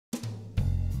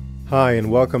Hi,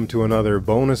 and welcome to another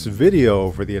bonus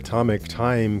video for the Atomic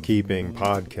Timekeeping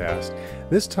podcast.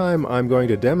 This time I'm going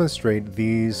to demonstrate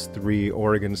these three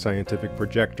Oregon Scientific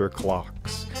Projector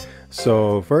clocks.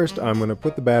 So first I'm going to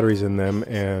put the batteries in them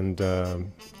and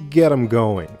get them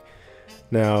going.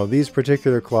 Now these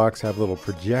particular clocks have little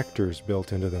projectors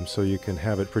built into them, so you can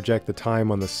have it project the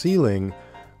time on the ceiling,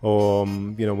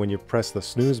 when you press the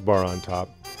snooze bar on top.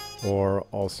 Or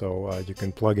also you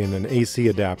can plug in an AC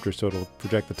adapter so it'll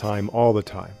project the time all the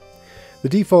time. The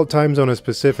default time zone is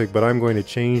Pacific, but I'm going to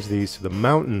change these to the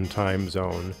Mountain time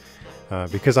zone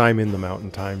because I'm in the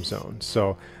Mountain time zone.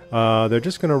 So they're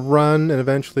just going to run and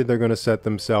eventually they're going to set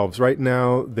themselves. Right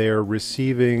now they're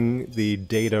receiving the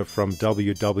data from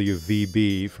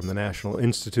WWVB, from the National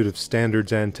Institute of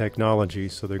Standards and Technology.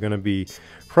 So they're going to be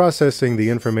processing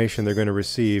the information they're going to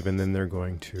receive, and then they're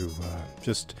going to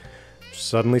just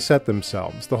suddenly set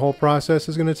themselves. The whole process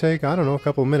is going to take, I don't know, a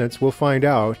couple of minutes. We'll find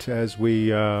out as we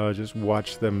just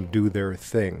watch them do their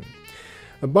thing.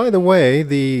 By the way,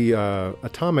 the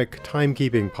Atomic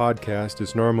Timekeeping podcast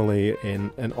is normally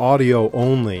an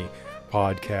audio-only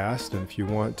podcast, and if you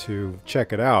want to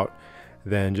check it out,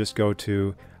 then just go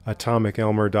to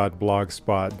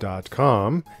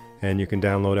atomicelmer.blogspot.com, and you can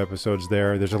download episodes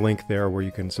there. There's a link there where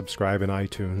you can subscribe in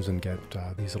iTunes and get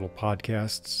these little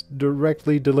podcasts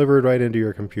directly delivered right into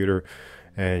your computer.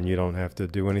 And you don't have to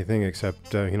do anything except,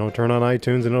 turn on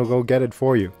iTunes and it'll go get it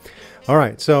for you. All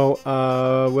right, so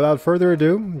without further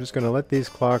ado, I'm just going to let these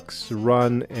clocks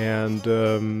run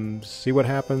and see what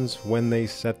happens when they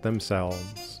set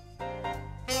themselves.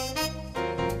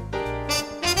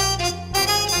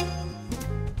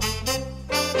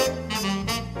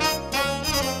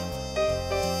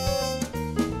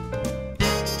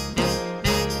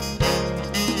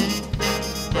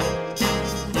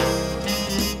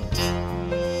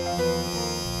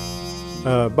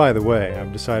 By the way,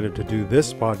 I've decided to do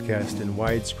this podcast in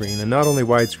widescreen, and not only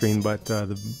widescreen, but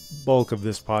the bulk of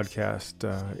this podcast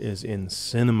is in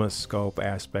CinemaScope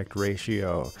aspect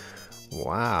ratio.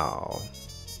 Wow.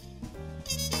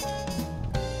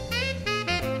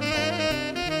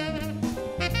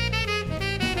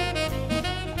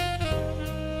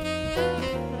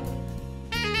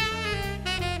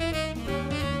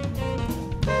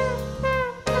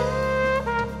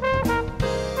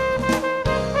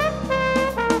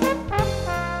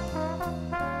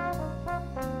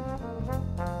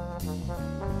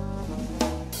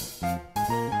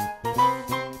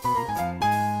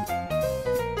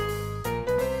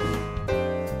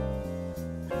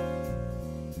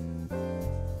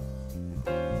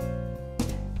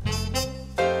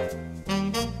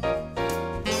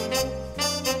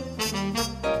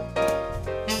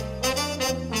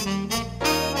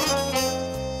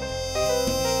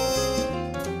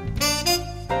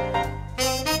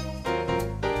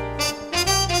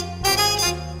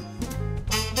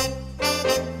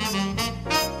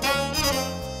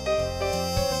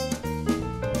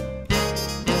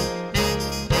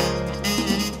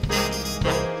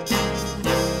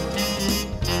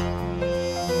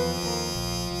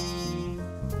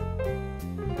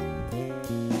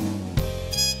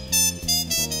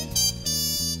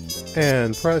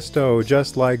 And presto,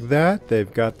 just like that,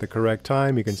 they've got the correct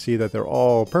time. You can see that they're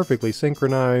all perfectly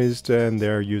synchronized, and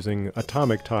they're using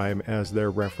atomic time as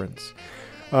their reference.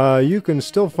 You can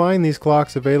still find these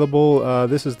clocks available.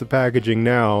 This is the packaging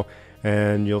now,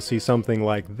 and you'll see something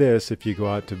like this if you go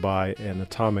out to buy an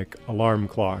atomic alarm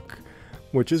clock,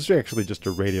 which is actually just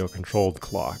a radio-controlled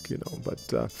clock,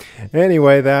 But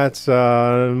anyway, that's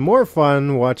more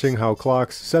fun watching how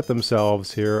clocks set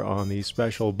themselves here on the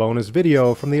special bonus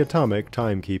video from the Atomic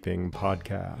Timekeeping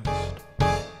podcast.